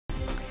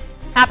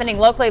Happening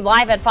locally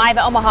live at 5,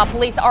 Omaha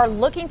Police are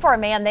looking for a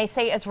man they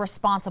say is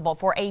responsible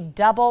for a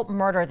double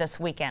murder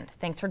this weekend.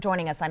 Thanks for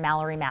joining us. I'm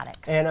Mallory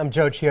Maddox. And I'm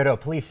Joe Chiodo.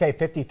 Police say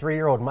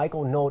 53-year-old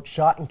Michael Nolt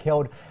shot and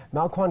killed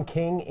Malquan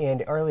King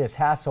and Elias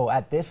Hassel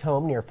at this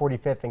home near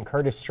 45th and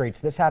Curtis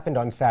Streets. This happened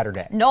on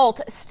Saturday.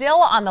 Nolt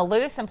still on the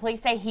loose, and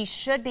police say he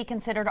should be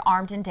considered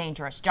armed and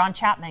dangerous. John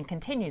Chapman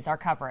continues our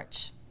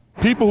coverage.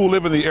 People who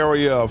live in the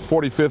area of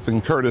 45th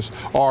and Curtis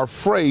are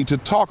afraid to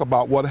talk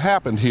about what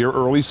happened here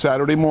early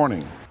Saturday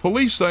morning.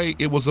 Police say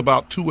it was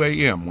about 2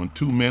 a.m. when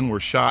two men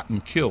were shot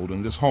and killed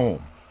in this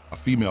home. A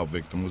female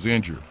victim was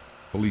injured.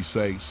 Police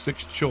say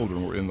 6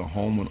 children were in the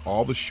home when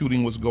all the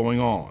shooting was going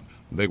on.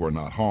 They were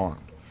not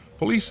harmed.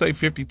 Police say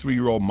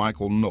 53-year-old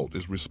Michael Nolt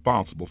is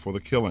responsible for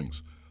the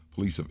killings.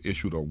 Police have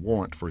issued a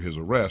warrant for his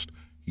arrest.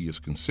 He is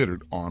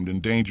considered armed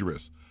and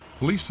dangerous.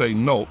 Police say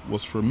Nolt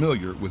was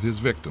familiar with his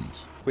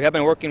victims. We have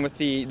been working with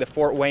the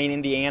Fort Wayne,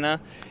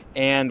 Indiana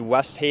and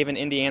West Haven,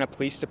 Indiana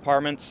police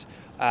departments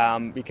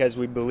because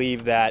we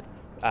believe that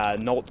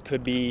Nolt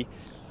could be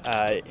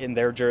in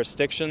their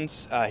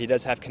jurisdictions. He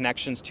does have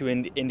connections to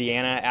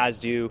Indiana, as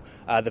do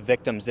the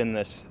victims in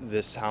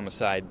this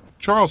homicide.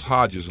 Charles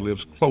Hodges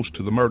lives close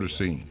to the murder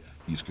scene.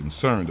 He's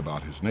concerned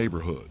about his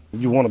neighborhood.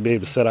 You want to be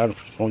able to sit out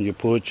on your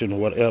porch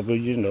and whatever,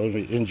 you know,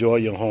 enjoy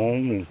your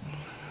home. And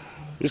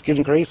it's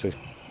getting crazy.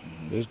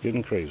 It's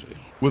getting crazy.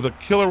 With a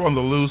killer on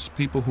the loose,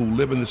 people who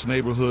live in this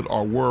neighborhood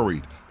are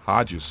worried.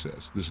 Hodges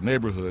says this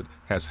neighborhood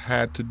has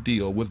had to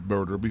deal with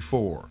murder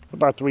before.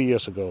 About 3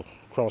 years ago,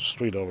 across the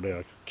street over there,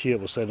 a kid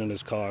was sitting in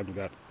his car and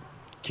got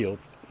killed.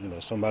 You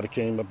know, somebody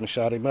came up and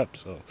shot him up.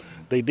 So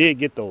they did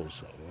get those,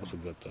 so that's a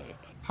good thing.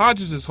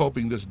 Hodges is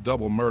hoping this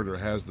double murder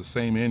has the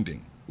same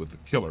ending, with the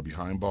killer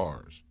behind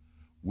bars.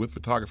 With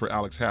photographer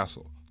Alex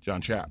Hassel, John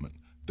Chapman,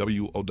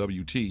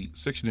 WOWT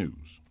 6 News.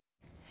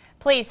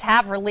 Police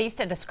have released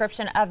a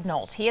description of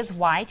Nolt. He is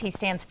white. He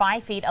stands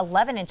 5 feet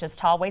 11 inches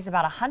tall, weighs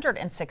about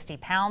 160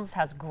 pounds,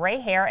 has gray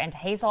hair and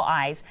hazel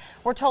eyes.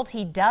 We're told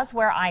he does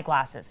wear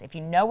eyeglasses. If you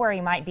know where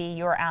he might be,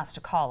 you are asked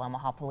to call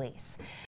Omaha Police.